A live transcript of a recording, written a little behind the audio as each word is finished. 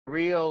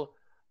real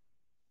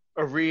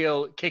a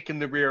real kick in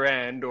the rear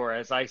end, or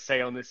as I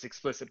say on this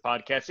explicit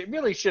podcast, it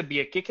really should be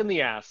a kick in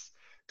the ass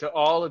to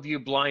all of you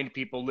blind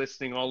people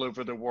listening all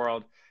over the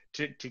world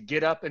to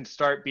get up and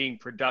start being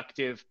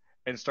productive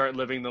and start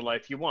living the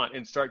life you want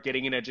and start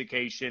getting an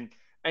education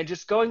and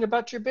just going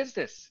about your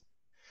business.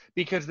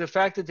 Because the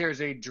fact that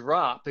there's a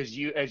drop, as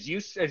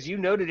you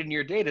noted in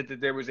your data, that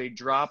there was a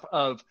drop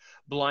of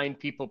blind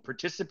people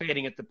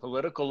participating at the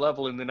political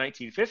level in the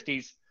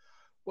 1950s.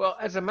 Well,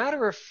 as a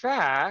matter of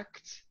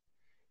fact,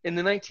 in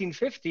the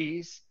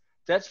 1950s,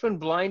 that's when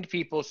blind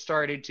people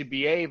started to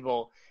be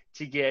able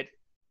to get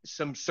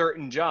some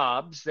certain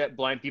jobs that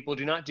blind people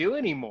do not do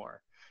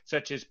anymore,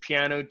 such as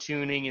piano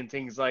tuning and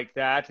things like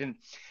that. And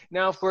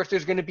now, of course,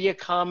 there's going to be a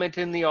comment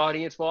in the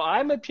audience, well,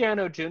 I'm a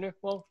piano tuner.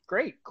 Well,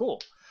 great,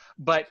 cool.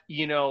 But,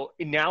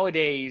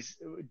 nowadays,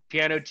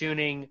 piano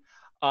tuning,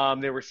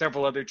 there were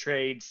several other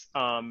trades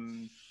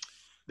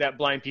that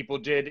blind people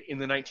did in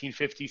the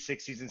 1950s,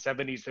 60s, and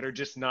 70s that are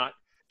just not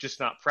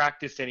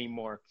practiced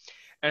anymore.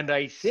 And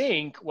I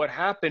think what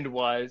happened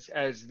was,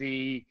 as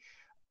the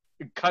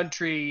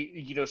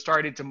country,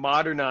 started to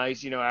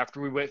modernize,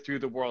 after we went through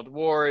the world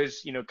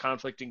wars,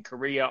 conflict in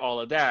Korea, all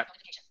of that,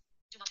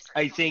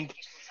 I think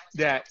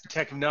that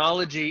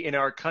technology in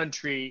our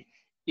country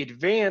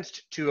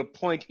advanced to a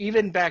point,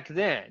 even back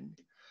then,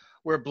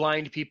 where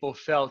blind people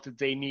felt that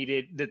they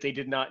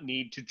did not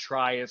need to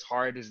try as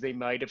hard as they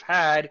might have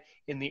had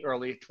in the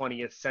early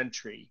 20th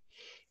century.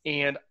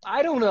 And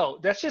I don't know,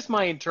 that's just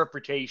my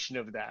interpretation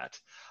of that.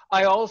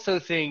 I also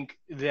think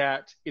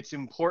that it's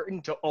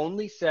important to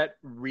only set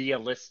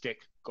realistic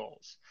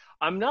goals.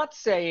 I'm not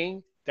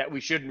saying that we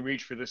shouldn't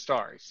reach for the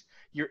stars.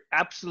 You're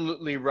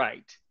absolutely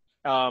right.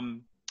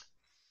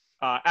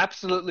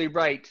 Absolutely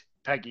right,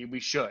 Peggy, we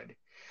should.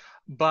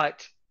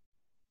 But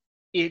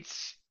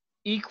it's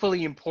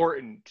equally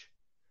important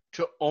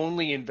to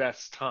only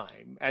invest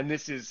time, and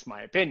this is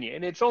my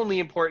opinion, it's only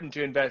important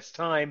to invest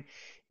time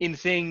in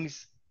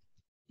things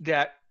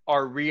that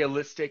are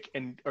realistic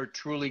and are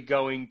truly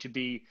going to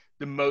be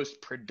the most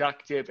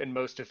productive and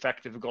most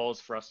effective goals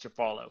for us to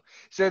follow.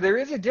 So there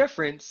is a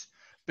difference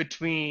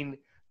between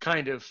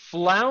kind of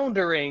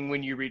floundering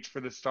when you reach for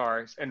the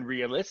stars and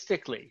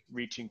realistically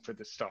reaching for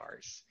the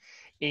stars.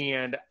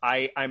 And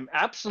I'm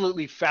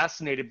absolutely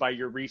fascinated by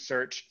your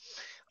research.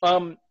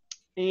 And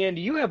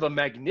you have a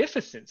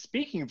magnificent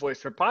speaking voice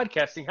for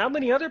podcasting. How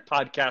many other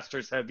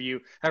podcasters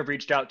have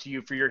reached out to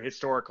you for your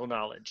historical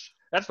knowledge?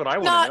 That's what I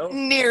want to know. Not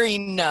near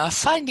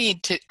enough. I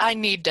need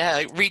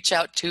to reach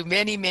out to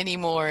many, many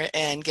more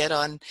and get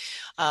on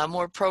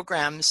more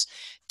programs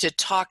to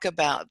talk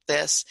about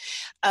this.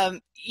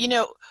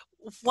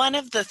 One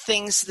of the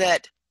things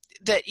that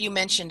you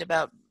mentioned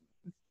about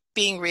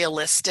being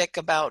realistic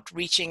about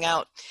reaching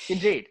out.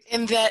 Indeed.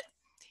 In that,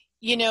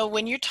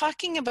 when you're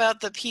talking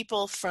about the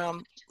people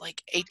from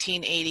like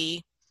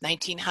 1880,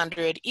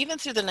 1900, even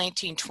through the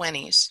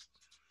 1920s,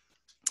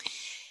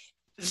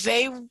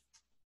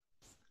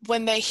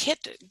 when they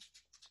hit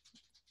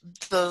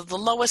the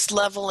lowest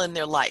level in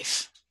their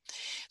life,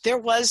 there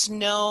was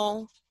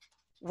no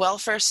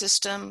welfare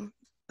system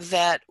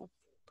that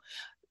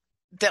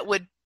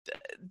would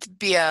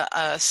be a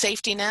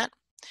safety net.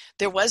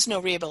 There was no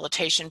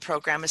rehabilitation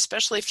program,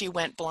 especially if you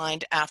went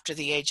blind after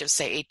the age of,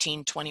 say,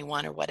 18,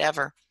 21 or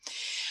whatever.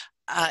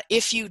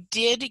 If you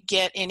did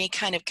get any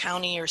kind of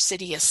county or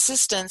city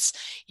assistance,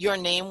 your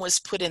name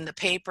was put in the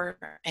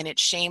paper and it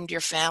shamed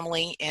your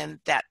family, and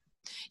that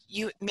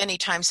you many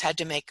times had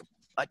to make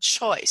a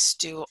choice.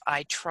 Do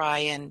I try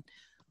and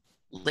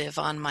live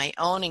on my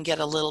own and get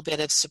a little bit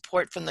of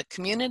support from the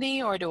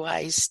community, or do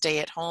I stay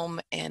at home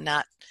and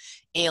not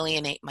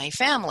alienate my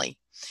family?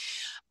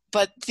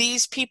 But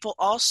these people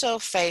also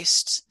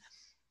faced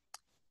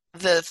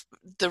the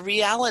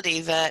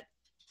reality that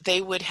they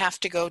would have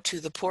to go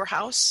to the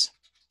poorhouse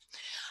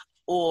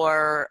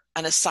or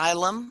an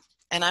asylum.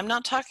 And I'm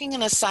not talking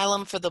an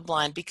asylum for the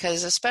blind,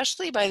 because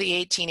especially by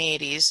the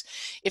 1880s,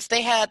 if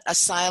they had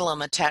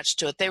asylum attached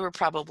to it, they were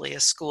probably a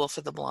school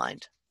for the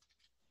blind.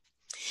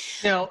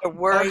 Now, there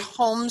were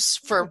homes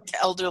for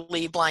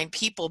elderly blind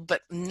people,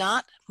 but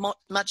not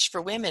much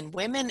for women.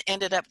 Women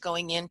ended up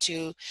going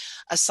into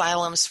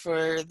asylums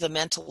for the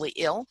mentally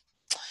ill.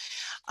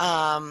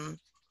 And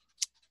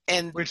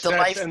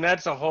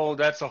that's a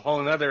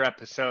whole other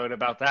episode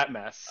about that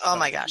mess. Oh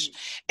my gosh.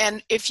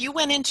 And if you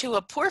went into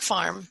a poor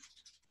farm,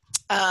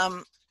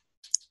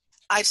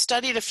 I've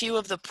studied a few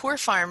of the poor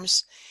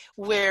farms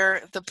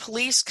where the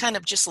police kind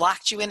of just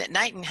locked you in at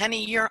night and,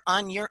 honey, you're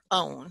on your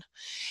own.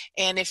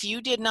 And if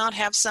you did not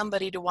have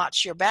somebody to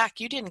watch your back,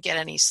 you didn't get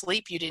any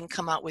sleep. You didn't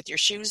come out with your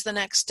shoes the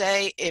next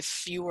day.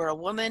 If you were a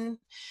woman,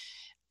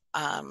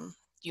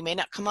 you may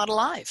not come out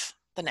alive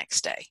the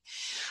next day.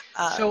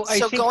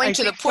 So going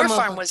to the poor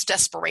farm was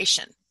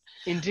desperation.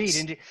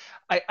 Indeed.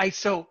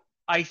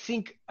 I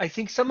think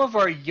some of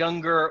our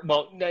younger,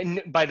 well,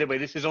 by the way,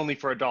 this is only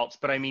for adults,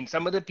 but I mean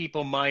some of the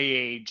people my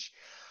age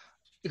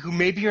who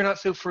maybe are not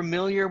so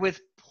familiar with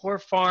poor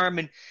farm,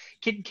 and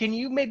can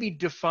you maybe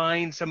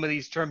define some of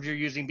these terms you're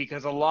using?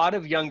 Because a lot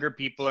of younger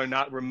people are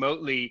not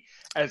remotely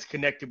as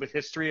connected with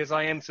history as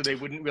I am, so they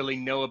wouldn't really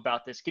know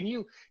about this. Can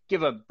you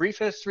give a brief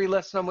history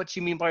lesson on what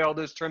you mean by all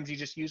those terms you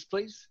just used,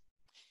 please?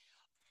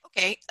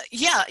 Okay,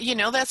 yeah,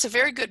 that's a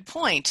very good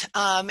point.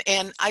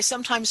 And I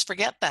sometimes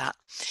forget that.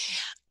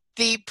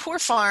 The poor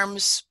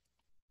farms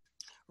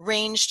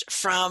ranged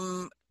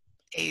from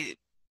a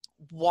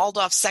walled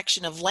off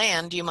section of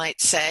land, you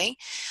might say,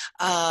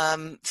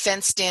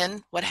 fenced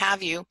in, what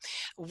have you,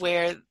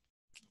 where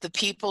the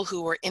people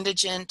who were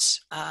indigent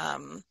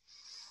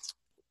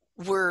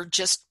were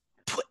just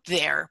put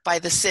there by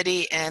the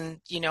city,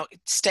 and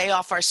stay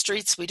off our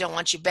streets. We don't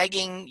want you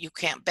begging. You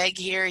can't beg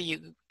here.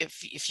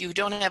 If you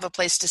don't have a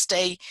place to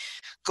stay,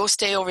 go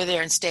stay over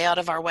there and stay out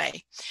of our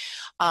way.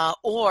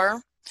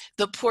 Or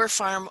the poor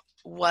farm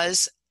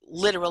was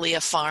literally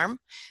a farm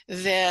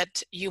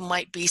that you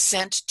might be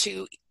sent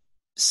to,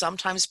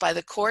 sometimes by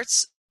the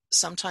courts,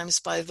 sometimes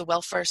by the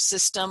welfare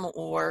system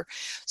or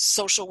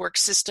social work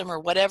system or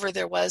whatever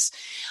there was,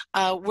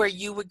 where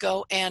you would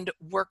go and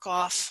work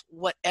off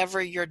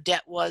whatever your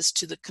debt was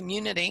to the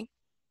community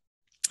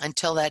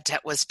until that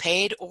debt was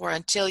paid, or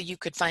until you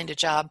could find a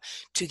job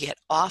to get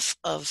off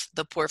of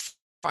the poor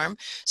farm.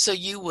 So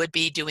you would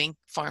be doing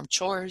farm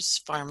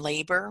chores, farm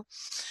labor.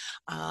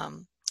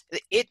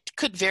 It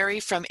could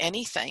vary from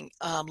anything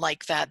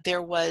like that.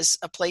 There was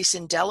a place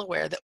in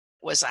Delaware that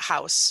was a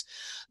house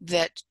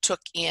that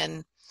took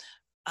in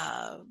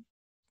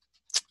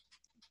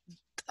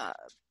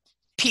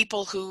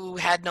people who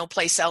had no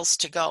place else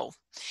to go.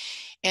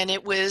 And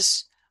it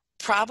was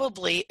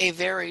probably a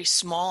very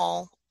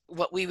small,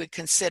 what we would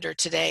consider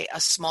today a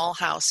small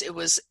house. It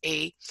was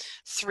a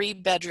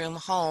 3-bedroom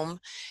home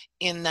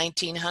in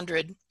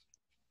 1900.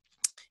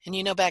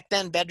 And back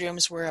then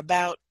bedrooms were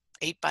about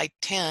 8 by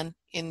 10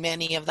 in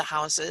many of the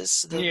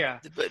houses. Yeah,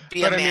 Would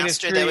be a but I mean,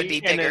 master that would be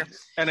bigger.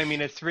 I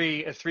mean, a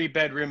three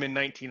bedroom in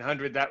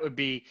 1900, that would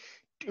be,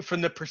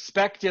 from the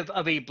perspective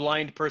of a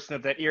blind person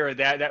of that era,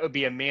 that would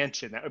be a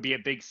mansion. That would be a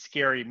big,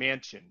 scary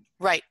mansion.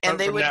 Right, and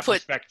they from would that put,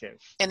 perspective.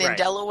 and in Right.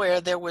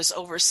 Delaware there was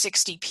over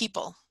 60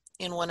 people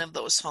in one of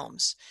those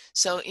homes.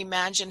 So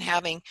imagine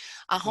having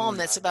a Ooh home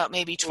la that's la. about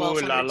maybe Ooh la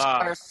 1,200 la.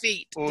 square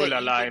feet Ooh that la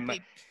you la. would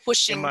be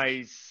pushing.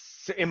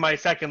 In my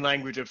second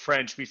language of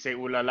French, we say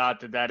ooh la la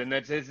to that, and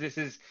this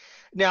is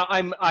now.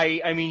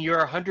 I mean,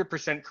 you're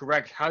 100%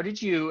 correct. How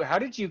did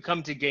you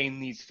come to gain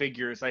these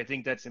figures? I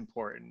think that's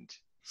important.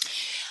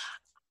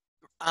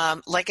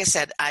 Like I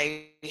said,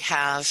 I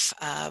have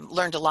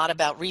learned a lot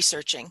about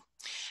researching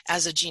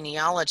as a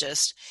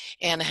genealogist,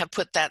 and have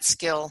put that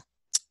skill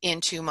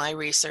into my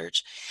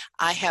research.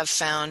 I have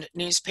found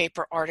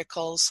newspaper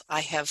articles. I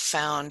have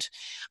found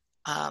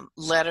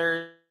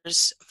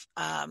letters.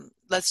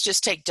 Let's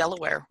just take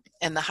Delaware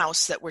and the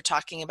house that we're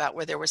talking about,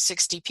 where there were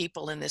 60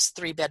 people in this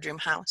 3-bedroom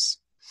house.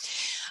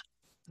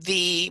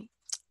 The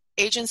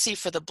Agency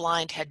for the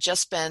Blind had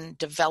just been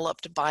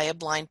developed by a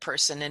blind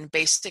person, and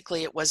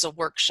basically it was a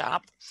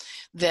workshop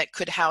that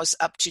could house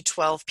up to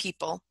 12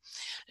 people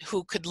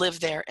who could live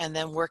there and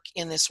then work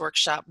in this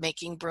workshop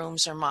making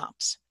brooms or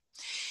mops.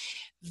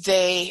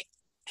 They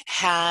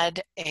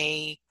had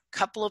a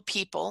couple of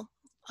people.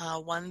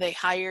 One they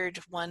hired,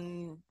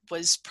 one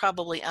was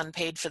probably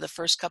unpaid for the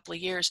first couple of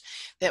years,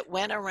 that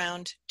went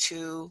around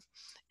to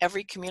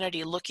every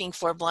community looking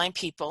for blind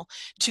people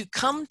to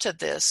come to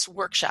this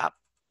workshop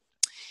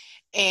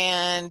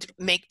and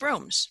make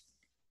brooms.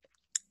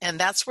 And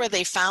that's where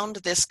they found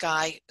this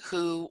guy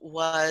who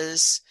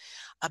was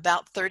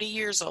about 30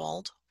 years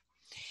old,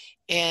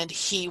 and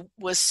he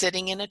was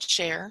sitting in a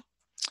chair,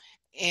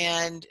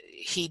 and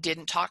he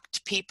didn't talk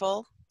to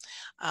people.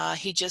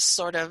 He just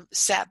sort of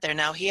sat there.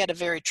 Now, he had a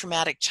very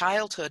traumatic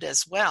childhood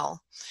as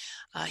well.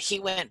 He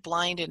went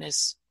blind in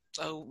his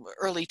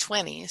early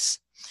 20s,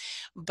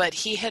 but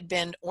he had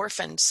been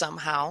orphaned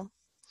somehow.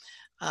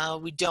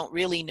 We don't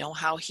really know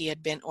how he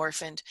had been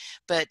orphaned,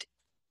 but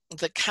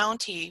the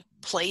county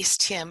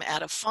placed him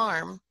at a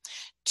farm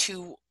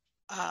to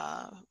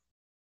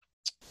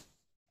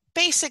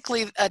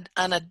basically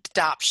an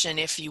adoption,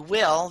 if you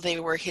will. They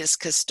were his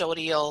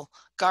custodial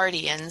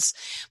guardians,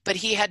 but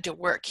he had to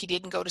work. He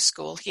didn't go to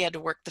school. He had to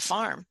work the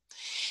farm.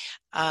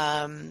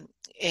 And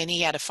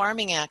he had a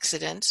farming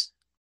accident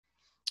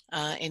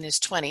in his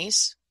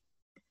 20s,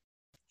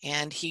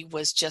 and he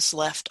was just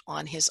left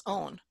on his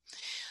own.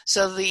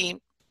 So the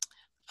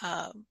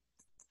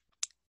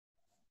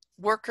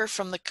worker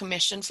from the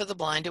Commission for the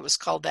Blind, it was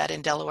called that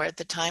in Delaware at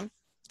the time,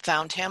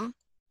 found him,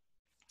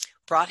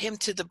 brought him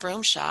to the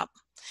broom shop.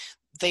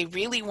 They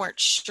really weren't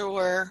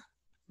sure,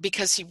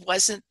 because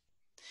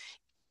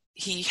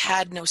he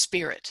had no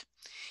spirit.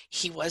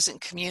 He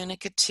wasn't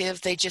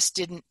communicative. They just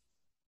didn't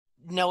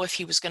know if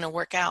he was going to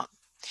work out.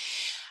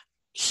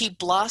 He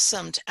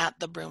blossomed at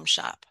the broom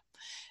shop.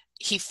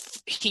 He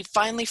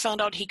finally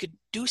found out he could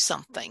do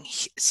something.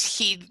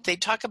 They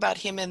talk about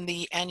him in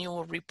the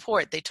annual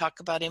report. They talk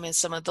about him in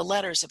some of the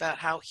letters about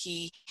how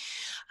he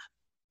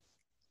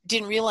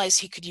didn't realize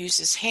he could use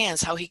his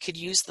hands, how he could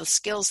use the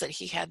skills that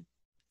he had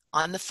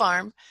on the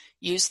farm,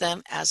 use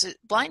them as a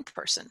blind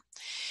person.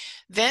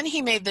 Then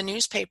he made the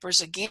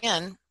newspapers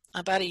again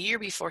about a year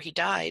before he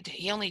died.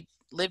 He only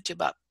lived to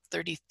about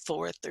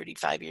 34,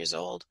 35 years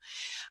old.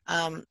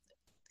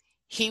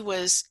 He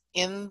was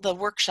in the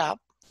workshop,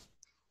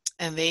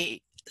 and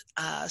they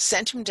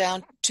sent him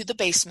down to the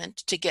basement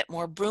to get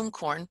more broom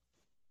corn.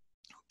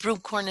 Broom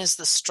corn is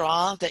the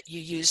straw that you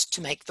use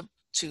to make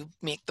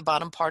the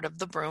bottom part of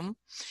the broom.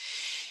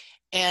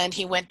 And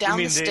he went down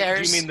the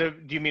stairs. Do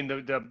you mean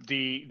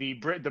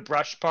the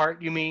brush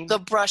part? You mean the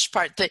brush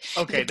part? The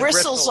the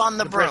bristles on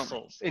the broom.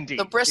 Bristles, indeed.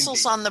 The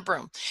bristles on the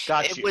broom.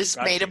 It was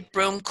made of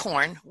broom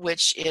corn,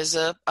 which is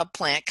a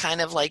plant kind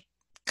of like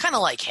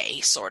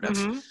hay, sort of.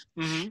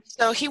 Mm-hmm. Mm-hmm.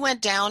 So he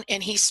went down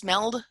and he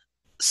smelled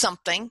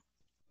something,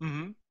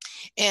 mm-hmm.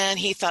 and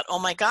he thought, "Oh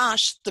my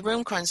gosh, the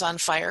broom corn's on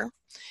fire!"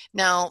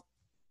 Now,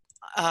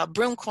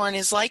 broom corn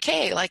is like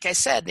hay. Like I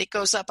said, it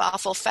goes up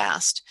awful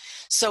fast.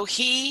 So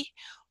he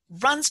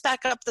runs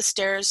back up the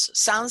stairs,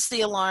 sounds the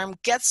alarm,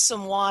 gets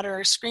some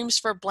water, screams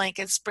for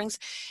blankets,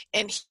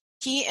 and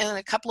he and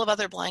a couple of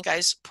other blind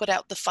guys put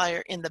out the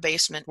fire in the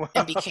basement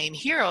and became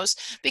heroes,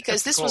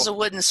 because this was a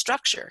wooden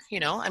structure,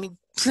 I mean,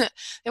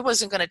 it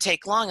wasn't going to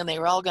take long, and they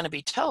were all going to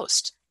be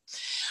toast.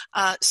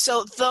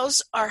 So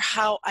those are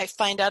how I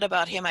find out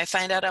about him. I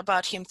find out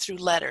about him through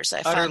letters.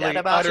 I find out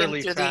about him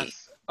through the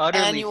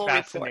annual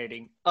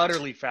fascinating. Report.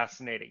 Utterly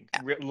fascinating.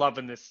 Yeah.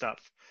 Loving this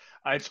stuff.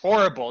 It's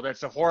horrible.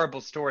 That's a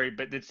horrible story,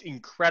 but it's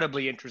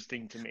incredibly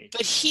interesting to me.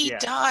 But he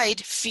died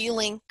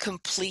feeling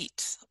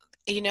complete.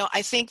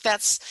 I think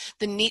that's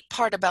the neat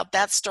part about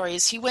that story,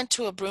 is he went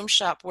to a broom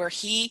shop where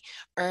he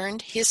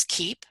earned his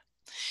keep.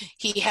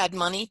 He had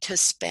money to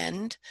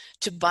spend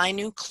to buy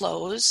new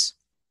clothes.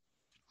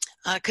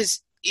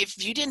 Because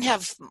if you didn't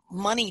have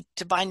money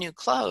to buy new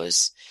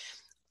clothes,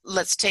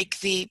 let's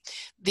take the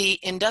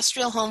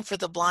Industrial Home for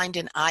the Blind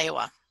in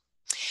Iowa.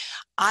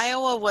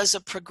 Iowa was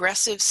a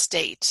progressive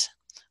state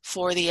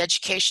for the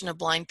education of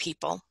blind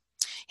people.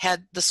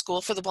 The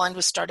School for the Blind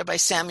was started by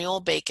Samuel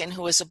Bacon,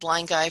 who was a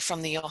blind guy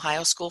from the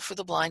Ohio School for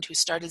the Blind, who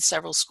started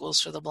several schools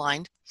for the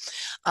blind.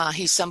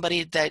 He's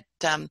somebody that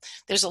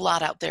there's a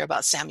lot out there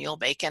about Samuel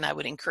Bacon. I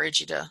would encourage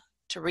you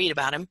to read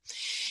about him.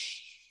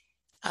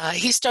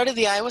 He started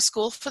the Iowa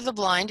School for the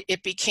Blind.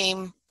 It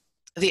became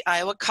the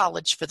Iowa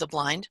College for the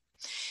Blind.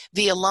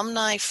 The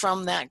alumni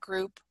from that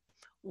group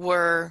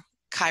were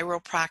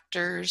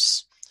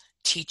chiropractors,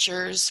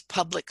 teachers,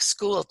 public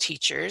school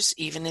teachers,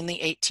 even in the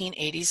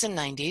 1880s and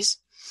 90s.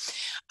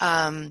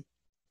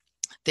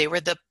 They were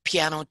the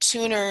piano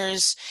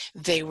tuners.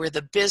 They were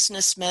the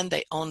businessmen.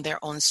 They owned their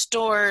own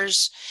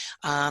stores,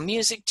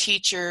 music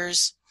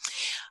teachers.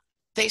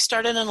 They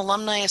started an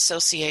alumni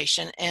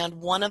association, and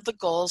one of the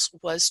goals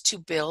was to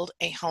build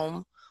a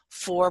home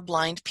for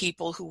blind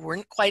people who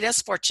weren't quite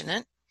as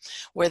fortunate,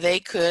 where they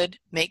could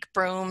make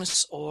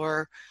brooms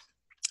or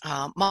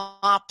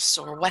mops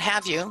or what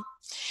have you,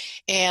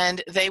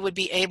 and they would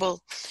be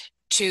able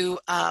to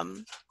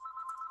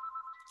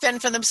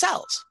fend for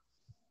themselves.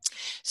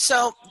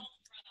 So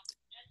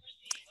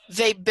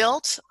they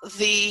built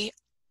the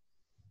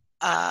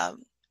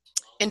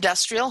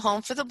Industrial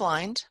Home for the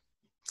Blind,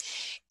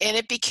 and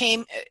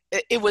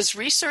it was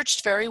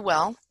researched very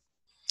well.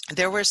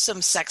 There were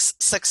some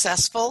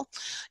successful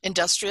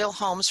industrial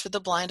homes for the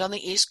blind on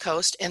the East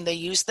Coast, and they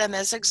used them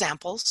as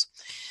examples.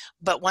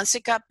 But once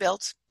it got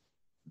built,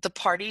 the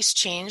parties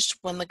changed.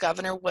 When the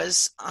governor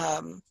was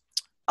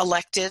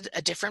elected,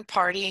 a different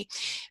party.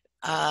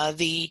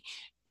 The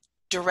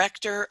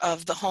director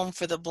of the Home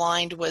for the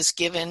Blind was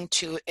given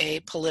to a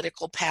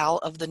political pal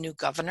of the new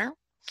governor,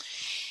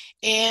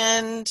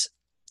 and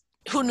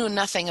who knew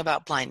nothing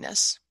about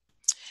blindness.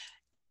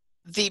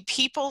 The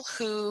people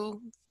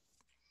who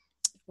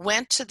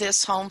went to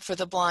this Home for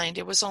the Blind,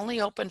 it was only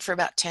open for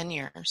about 10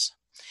 years,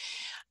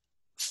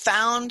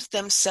 found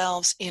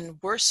themselves in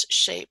worse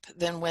shape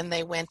than when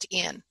they went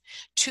in,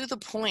 to the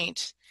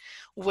point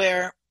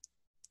where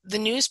the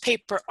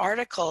newspaper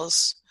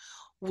articles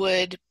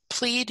would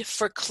plead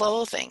for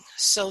clothing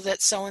so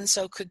that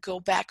so-and-so could go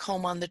back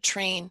home on the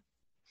train.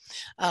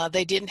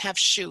 They didn't have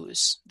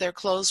shoes. Their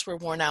clothes were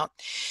worn out.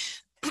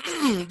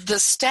 The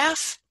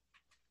staff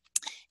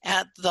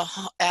at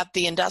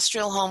the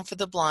Industrial Home for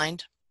the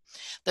Blind,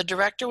 the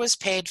director was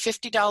paid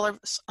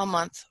 $50 a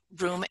month,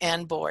 room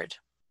and board.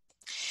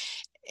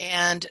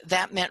 And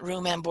that meant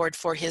room and board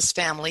for his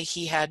family.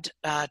 He had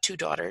 2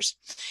 daughters.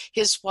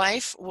 His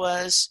wife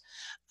was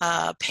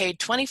paid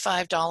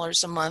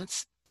 $25 a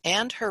month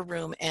and her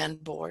room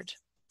and board,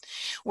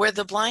 where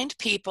the blind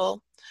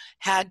people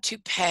had to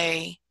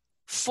pay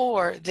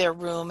for their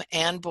room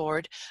and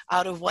board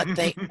out of what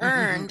they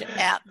earned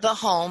at the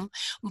home,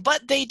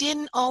 but they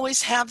didn't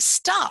always have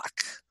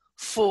stock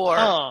for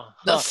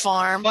the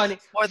farm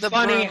or the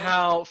funny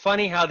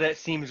how that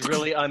seems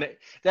really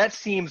that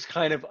seems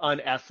kind of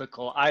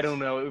unethical. I don't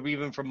know,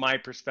 even from my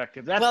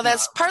perspective.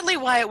 That's partly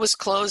why it was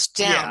closed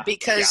down,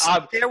 because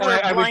there were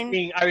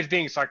I was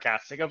being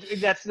sarcastic.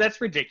 That's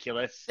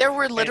ridiculous. There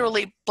were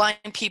literally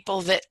blind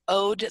people that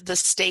owed the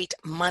state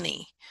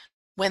money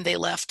when they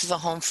left the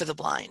home for the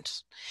blind,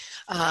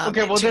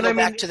 Okay, well to then go I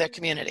back mean, to their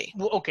community.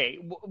 well, okay,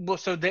 well,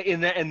 so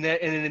in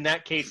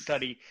that case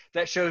study,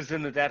 that shows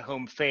them that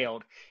home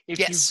failed.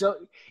 If you Yes. go